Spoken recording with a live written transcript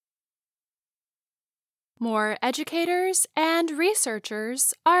More educators and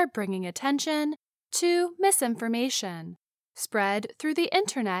researchers are bringing attention to misinformation spread through the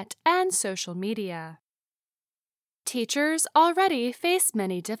internet and social media. Teachers already face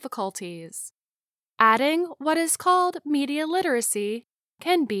many difficulties. Adding what is called media literacy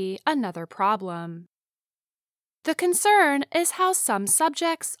can be another problem. The concern is how some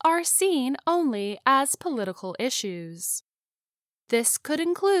subjects are seen only as political issues. This could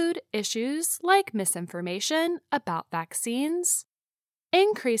include issues like misinformation about vaccines,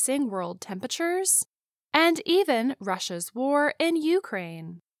 increasing world temperatures, and even Russia's war in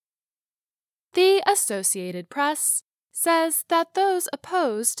Ukraine. The Associated Press says that those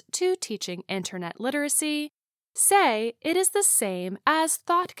opposed to teaching internet literacy say it is the same as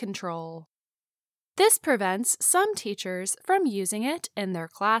thought control. This prevents some teachers from using it in their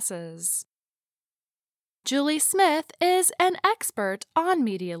classes. Julie Smith is an expert on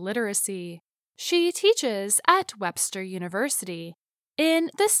media literacy. She teaches at Webster University in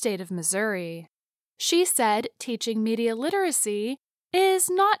the state of Missouri. She said teaching media literacy is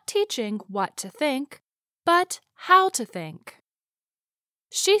not teaching what to think, but how to think.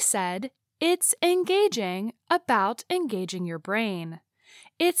 She said it's engaging about engaging your brain.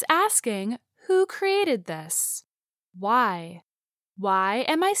 It's asking who created this? Why? Why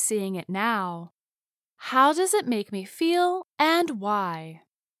am I seeing it now? How does it make me feel and why?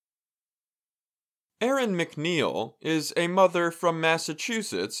 Erin McNeil is a mother from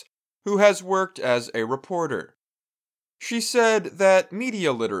Massachusetts who has worked as a reporter. She said that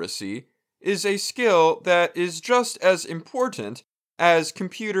media literacy is a skill that is just as important as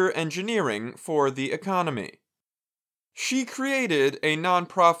computer engineering for the economy. She created a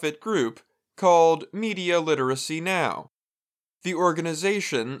nonprofit group called Media Literacy Now. The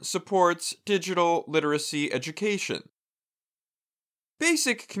organization supports digital literacy education.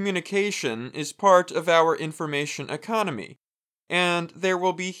 Basic communication is part of our information economy, and there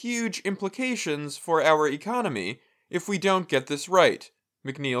will be huge implications for our economy if we don't get this right,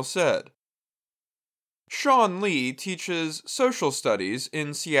 McNeil said. Sean Lee teaches social studies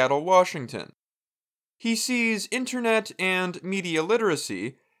in Seattle, Washington. He sees internet and media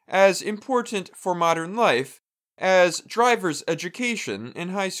literacy as important for modern life as driver's education in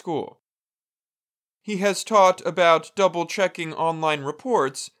high school. He has taught about double-checking online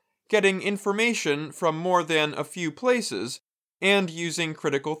reports, getting information from more than a few places, and using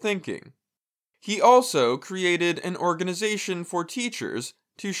critical thinking. He also created an organization for teachers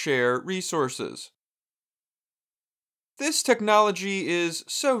to share resources. This technology is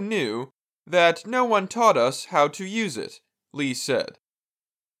so new that no one taught us how to use it, Lee said.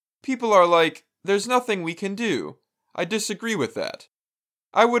 People are like, there's nothing we can do. I disagree with that.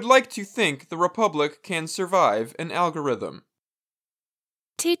 I would like to think the Republic can survive an algorithm.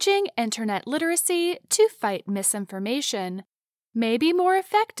 Teaching internet literacy to fight misinformation may be more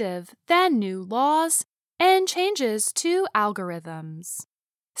effective than new laws and changes to algorithms.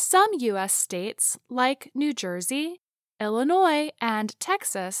 Some U.S. states, like New Jersey, Illinois, and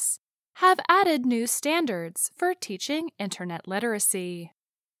Texas, have added new standards for teaching internet literacy.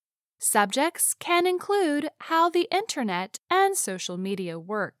 Subjects can include how the internet and social media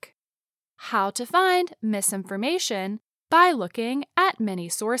work, how to find misinformation by looking at many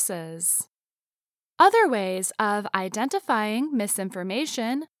sources. Other ways of identifying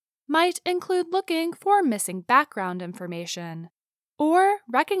misinformation might include looking for missing background information or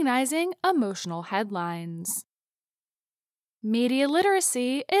recognizing emotional headlines. Media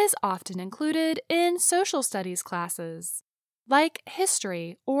literacy is often included in social studies classes, like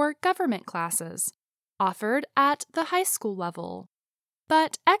history or government classes, offered at the high school level.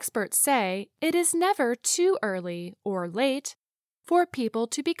 But experts say it is never too early or late for people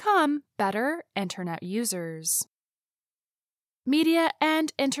to become better internet users. Media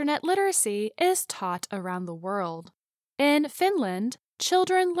and internet literacy is taught around the world. In Finland,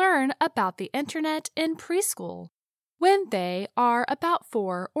 children learn about the internet in preschool when they are about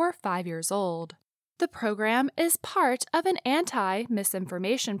 4 or 5 years old. The program is part of an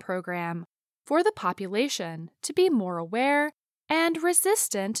anti-misinformation program for the population to be more aware and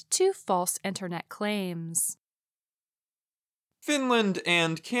resistant to false internet claims. Finland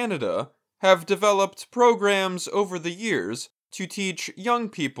and Canada have developed programs over the years to teach young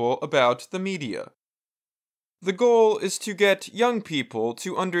people about the media. The goal is to get young people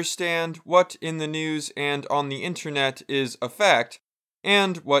to understand what in the news and on the internet is a fact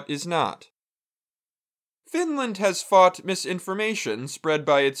and what is not. Finland has fought misinformation spread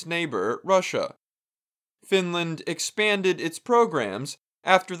by its neighbor, Russia. Finland expanded its programs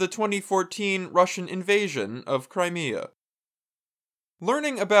after the 2014 Russian invasion of Crimea.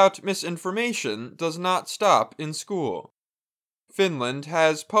 Learning about misinformation does not stop in school. Finland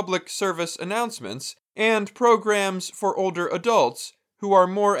has public service announcements and programs for older adults who are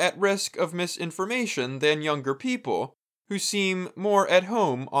more at risk of misinformation than younger people who seem more at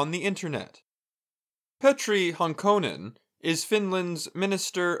home on the internet. Petri Honkonen is Finland's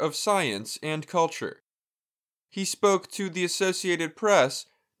Minister of Science and Culture. He spoke to the Associated Press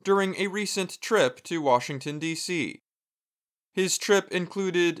during a recent trip to Washington, D.C. His trip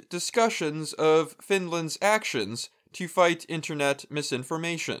included discussions of Finland's actions to fight internet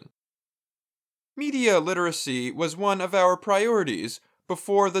misinformation. Media literacy was one of our priorities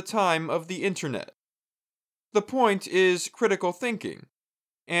before the time of the internet. The point is critical thinking,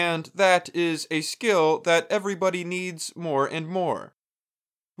 and that is a skill that everybody needs more and more.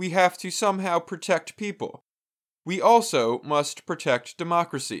 We have to somehow protect people. We also must protect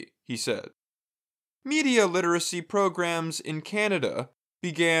democracy, he said. Media literacy programs in Canada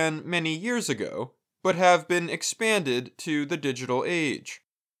began many years ago, but have been expanded to the digital age.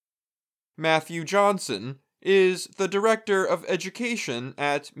 Matthew Johnson is the Director of Education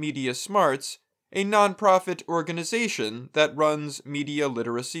at Media Smarts, a nonprofit organization that runs media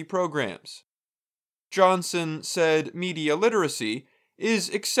literacy programs. Johnson said media literacy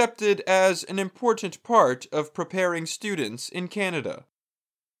is accepted as an important part of preparing students in Canada.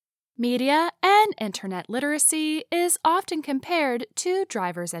 Media and internet literacy is often compared to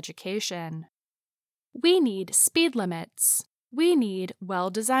driver's education. We need speed limits. We need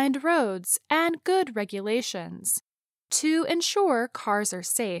well-designed roads and good regulations to ensure cars are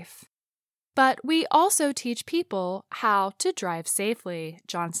safe. But we also teach people how to drive safely,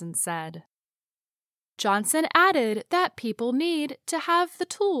 Johnson said. Johnson added that people need to have the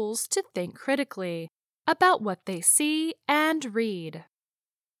tools to think critically about what they see and read.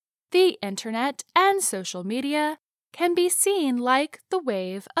 The internet and social media can be seen like the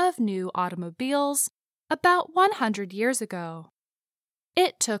wave of new automobiles about 100 years ago.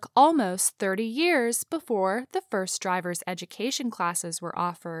 It took almost 30 years before the first driver's education classes were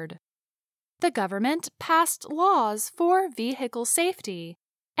offered. The government passed laws for vehicle safety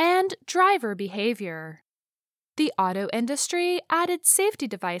and driver behavior. The auto industry added safety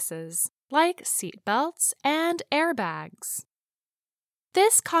devices like seat belts and airbags.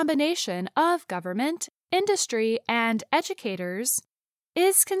 This combination of government, industry, and educators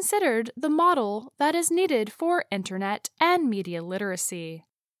is considered the model that is needed for internet and media literacy.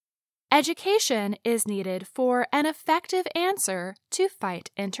 Education is needed for an effective answer to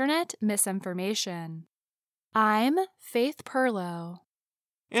fight internet misinformation. I'm Faith Perlow.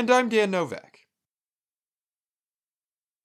 And I'm Dan Novak.